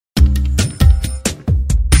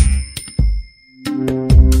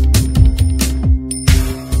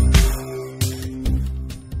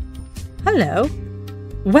Hello.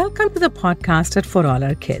 Welcome to the podcast at For All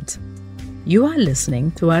Our Kids. You are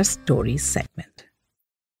listening to our stories segment.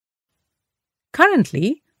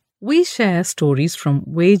 Currently, we share stories from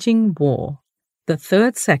Waging War, the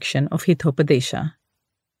third section of Hitopadesha.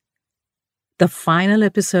 The final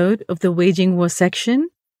episode of the Waging War section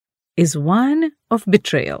is one of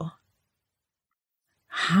betrayal.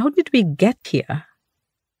 How did we get here?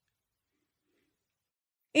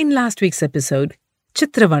 In last week's episode,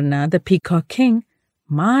 Chitravarna, the peacock king,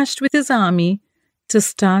 marched with his army to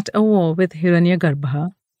start a war with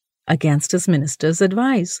Hiranyagarba against his minister's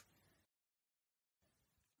advice.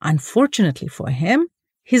 Unfortunately for him,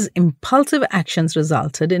 his impulsive actions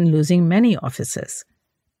resulted in losing many officers.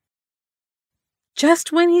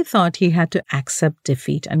 Just when he thought he had to accept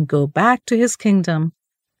defeat and go back to his kingdom,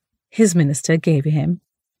 his minister gave him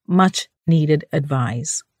much needed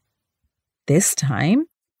advice. This time,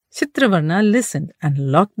 Chitravarna listened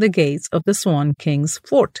and locked the gates of the Swan King's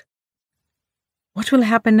fort. What will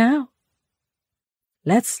happen now?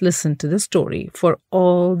 Let's listen to the story for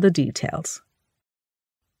all the details.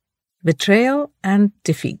 Betrayal and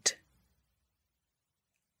defeat.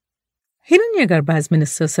 Hiranyagarba's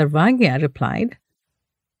minister Sarvagya replied,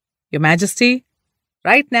 "Your Majesty,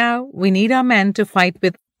 right now we need our men to fight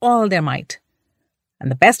with all their might,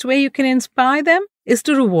 and the best way you can inspire them is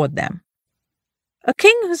to reward them. A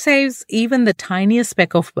king who saves even the tiniest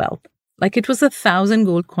speck of wealth, like it was 1,000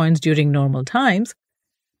 gold coins during normal times,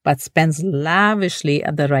 but spends lavishly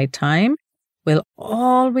at the right time, will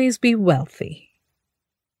always be wealthy."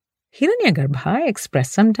 Hiranyagarba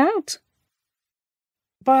expressed some doubt.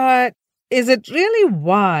 "But is it really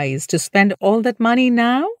wise to spend all that money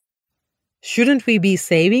now? Shouldn't we be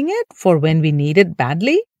saving it for when we need it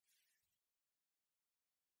badly?"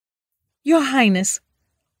 "Your Highness,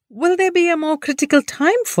 will there be a more critical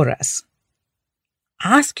time for us?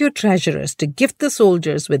 Ask your treasurers to gift the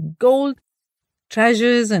soldiers with gold,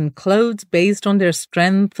 treasures, and clothes based on their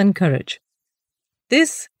strength and courage.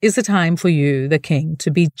 This is a time for you, the king,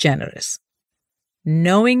 to be generous.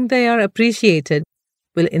 Knowing they are appreciated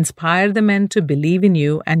will inspire the men to believe in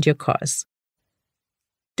you and your cause.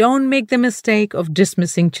 Don't make the mistake of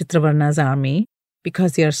dismissing Chitravarna's army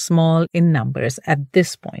because they are small in numbers at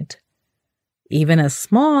this point. Even a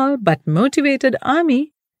small but motivated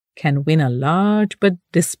army can win a large but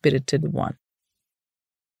dispirited one."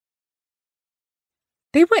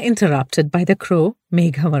 They were interrupted by the crow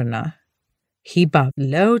Meghavarna. He bowed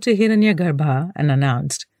low to Hiranyagarba and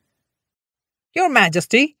announced, "Your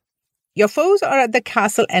Majesty, your foes are at the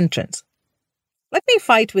castle entrance. Let me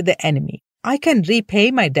fight with the enemy. I can repay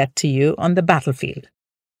my debt to you on the battlefield."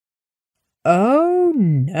 "Oh,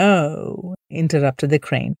 no," interrupted the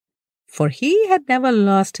crane, for he had never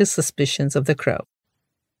lost his suspicions of the crow.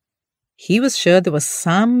 He was sure there was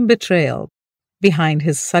some betrayal behind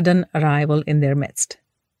his sudden arrival in their midst.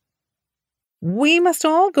 "We must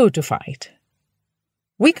all go to fight.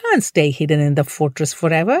 We can't stay hidden in the fortress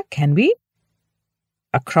forever, can we?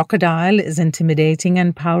 A crocodile is intimidating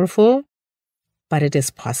and powerful, but it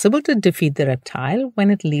is possible to defeat the reptile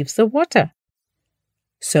when it leaves the water.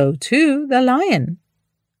 So too the lion.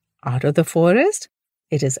 Out of the forest,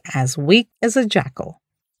 it is as weak as a jackal.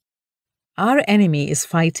 Our enemy is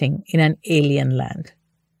fighting in an alien land.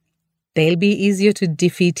 They'll be easier to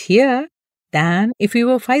defeat here than if we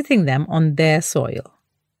were fighting them on their soil.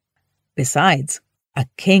 Besides, a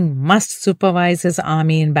king must supervise his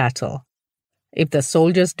army in battle. If the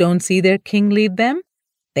soldiers don't see their king lead them,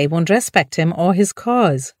 they won't respect him or his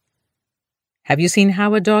cause. Have you seen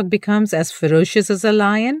how a dog becomes as ferocious as a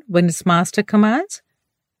lion when its master commands?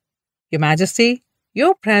 Your Majesty,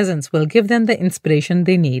 your presence will give them the inspiration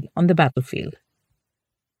they need on the battlefield."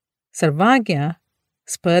 Sarvagya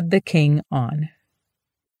spurred the king on.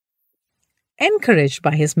 Encouraged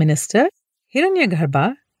by his minister,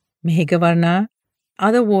 Hiranyagarba, Meghavarna,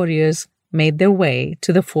 other warriors made their way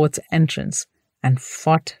to the fort's entrance and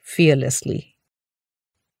fought fearlessly.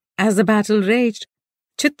 As the battle raged,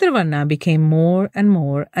 Chitravarna became more and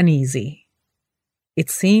more uneasy. It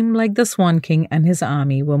seemed like the Swan King and his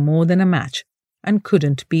army were more than a match and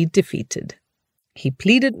couldn't be defeated. He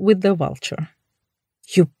pleaded with the vulture.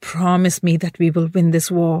 "You promised me that we will win this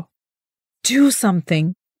war. Do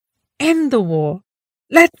something. End the war.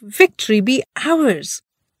 Let victory be ours."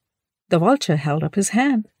 The vulture held up his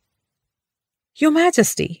hand. "Your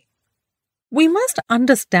Majesty, we must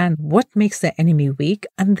understand what makes the enemy weak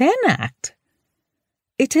and then act.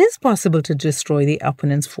 It is possible to destroy the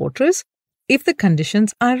opponent's fortress if the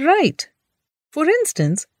conditions are right. For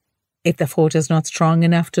instance, if the fort is not strong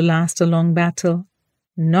enough to last a long battle,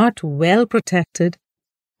 not well protected,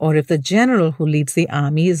 or if the general who leads the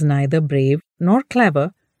army is neither brave nor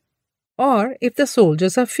clever, or if the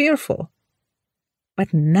soldiers are fearful.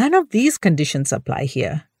 But none of these conditions apply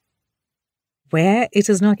here. Where it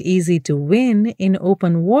is not easy to win in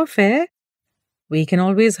open warfare, we can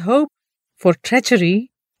always hope for treachery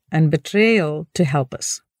and betrayal to help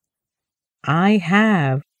us. I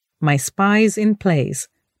have my spies in place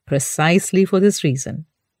precisely for this reason.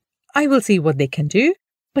 I will see what they can do,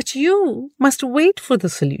 but you must wait for the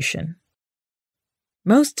solution.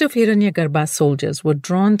 Most of Hiranyagarba's soldiers were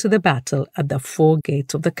drawn to the battle at the 4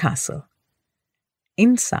 gates of the castle.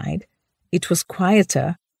 Inside, it was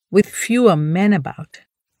quieter, with fewer men about.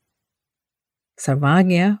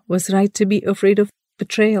 Sarvagya was right to be afraid of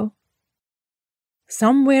betrayal.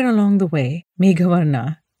 Somewhere along the way,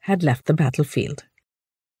 Meghavarna had left the battlefield.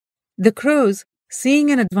 The crows, seeing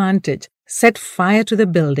an advantage, set fire to the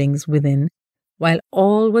buildings within while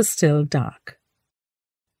all was still dark.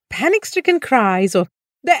 Panic-stricken cries of,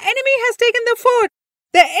 "The enemy has taken the fort!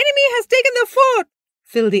 The enemy has taken the fort!"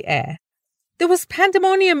 filled the air. There was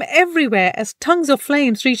pandemonium everywhere as tongues of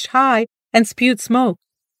flames reached high and spewed smoke.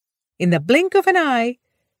 In the blink of an eye,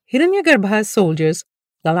 Hiranyagarbha's soldiers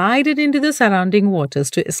glided into the surrounding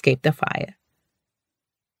waters to escape the fire.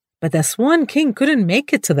 But the Swan King couldn't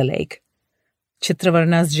make it to the lake.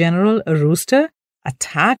 Chitravarna's general, a rooster,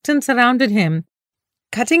 attacked and surrounded him,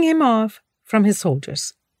 cutting him off from his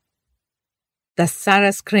soldiers. The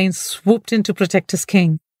Saras crane swooped in to protect his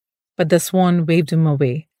king, but the swan waved him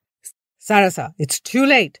away. "Sarasa, it's too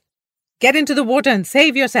late. Get into the water and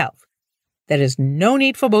save yourself. There is no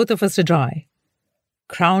need for both of us to die.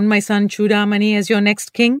 Crown my son Chudamani as your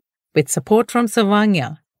next king with support from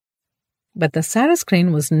Sarvagya." But the Saras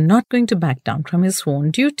crane was not going to back down from his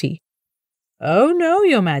sworn duty. "Oh no,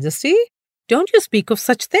 your majesty, don't you speak of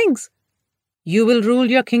such things. You will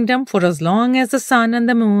rule your kingdom for as long as the sun and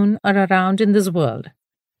the moon are around in this world.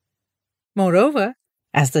 Moreover,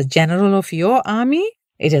 as the general of your army,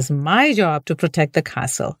 it is my job to protect the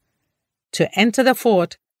castle. To enter the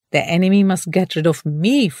fort, the enemy must get rid of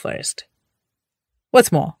me first.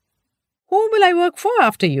 What's more, whom will I work for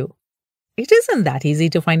after you? It isn't that easy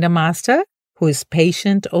to find a master who is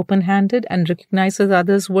patient, open-handed, and recognizes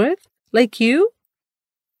others' worth, like you."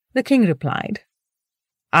 The king replied,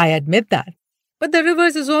 "I admit that, but the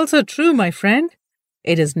reverse is also true, my friend.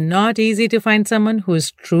 It is not easy to find someone who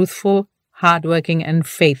is truthful, hardworking, and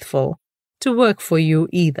faithful to work for you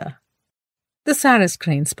either." The Saras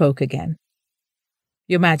crane spoke again.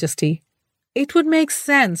 "Your Majesty, it would make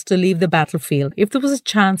sense to leave the battlefield if there was a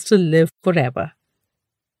chance to live forever.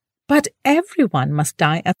 But everyone must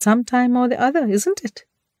die at some time or the other, isn't it?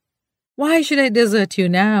 Why should I desert you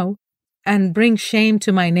now and bring shame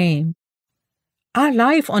to my name? Our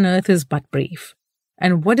life on earth is but brief,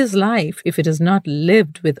 and what is life if it is not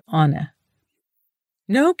lived with honor?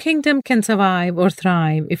 No kingdom can survive or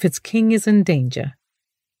thrive if its king is in danger.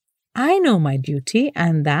 I know my duty,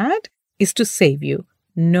 and that is to save you,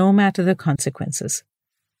 no matter the consequences.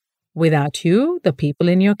 Without you, the people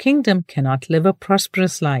in your kingdom cannot live a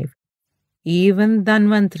prosperous life. Even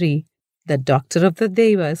Dhanvantri, the doctor of the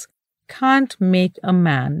Devas, can't make a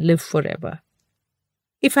man live forever.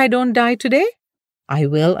 If I don't die today, I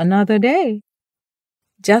will another day.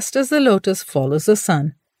 Just as the lotus follows the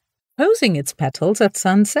sun, closing its petals at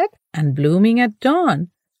sunset and blooming at dawn,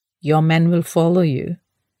 your men will follow you.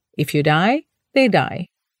 If you die, they die.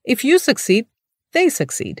 If you succeed, they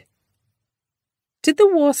succeed." Did the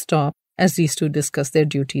war stop as these two discussed their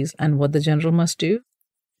duties and what the general must do?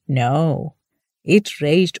 No. It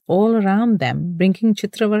raged all around them, bringing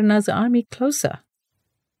Chitravarna's army closer.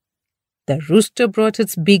 The rooster brought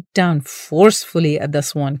its beak down forcefully at the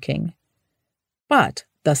Swan King. But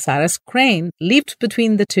the Saras crane leaped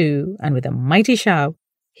between the two, and with a mighty shout,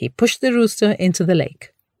 he pushed the rooster into the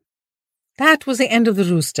lake. That was the end of the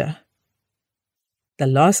rooster. The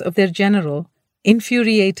loss of their general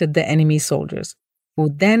infuriated the enemy soldiers, who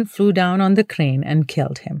then flew down on the crane and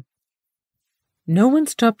killed him. No one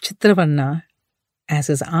stopped Chitravarna as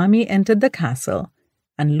his army entered the castle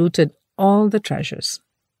and looted all the treasures.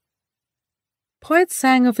 Poets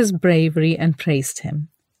sang of his bravery and praised him.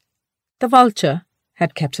 The vulture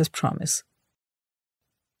had kept his promise.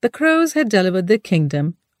 The crows had delivered the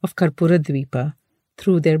kingdom of Karpuradvipa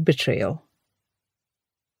through their betrayal.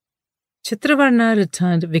 Chitravarna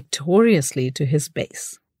returned victoriously to his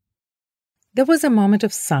base. There was a moment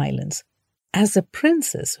of silence as the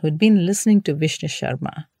princess, who had been listening to Vishnu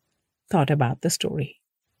Sharma, thought about the story.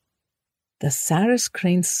 The Saras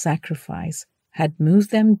crane's sacrifice had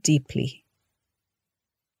moved them deeply.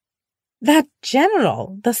 That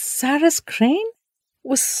general, the Saras crane,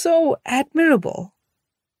 was so admirable.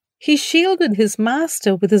 He shielded his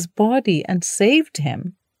master with his body and saved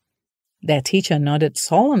him. Their teacher nodded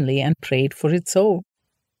solemnly and prayed for its soul.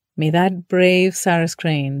 May that brave Saras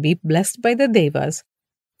crane be blessed by the Devas,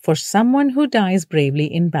 for someone who dies bravely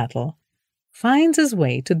in battle finds his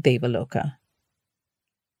way to Devaloka.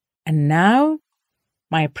 And now,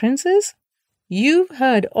 my princes, you've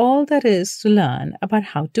heard all there is to learn about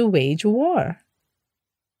how to wage war.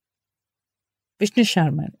 Vishnu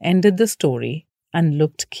Sharman ended the story and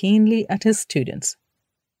looked keenly at his students.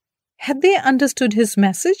 Had they understood his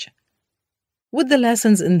message? Would the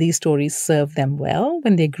lessons in these stories serve them well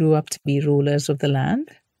when they grew up to be rulers of the land?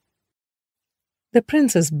 The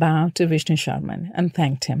princes bowed to Vishnu Sharman and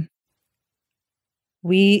thanked him.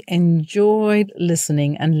 We enjoyed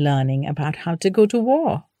listening and learning about how to go to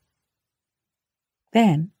war.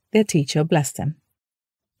 Then their teacher blessed them.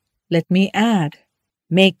 Let me add,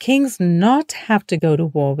 may kings not have to go to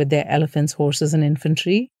war with their elephants, horses, and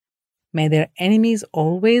infantry. May their enemies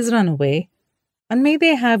always run away, and may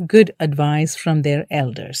they have good advice from their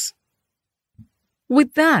elders.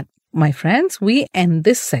 With that, my friends, we end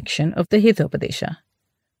this section of the Hitopadesha.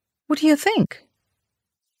 What do you think?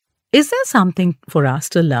 Is there something for us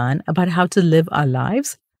to learn about how to live our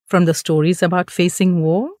lives from the stories about facing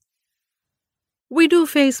war? We do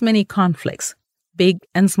face many conflicts, big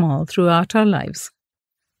and small, throughout our lives.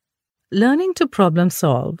 Learning to problem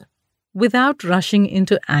solve without rushing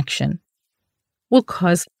into action will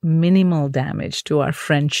cause minimal damage to our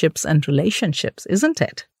friendships and relationships, isn't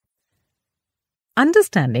it?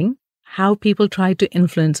 Understanding how people try to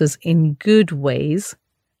influence us in good ways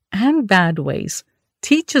and bad ways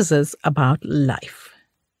teaches us about life.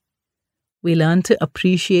 We learn to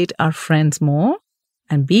appreciate our friends more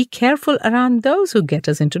and be careful around those who get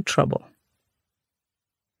us into trouble.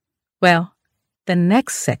 Well, the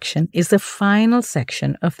next section is the final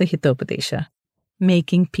section of the Hitopadesha,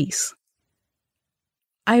 making peace.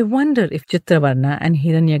 I wonder if Chitravarna and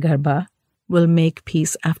Hiranyagarba will make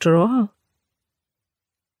peace after all.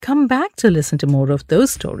 Come back to listen to more of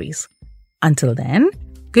those stories. Until then,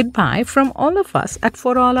 goodbye from all of us at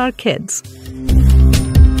For All Our Kids.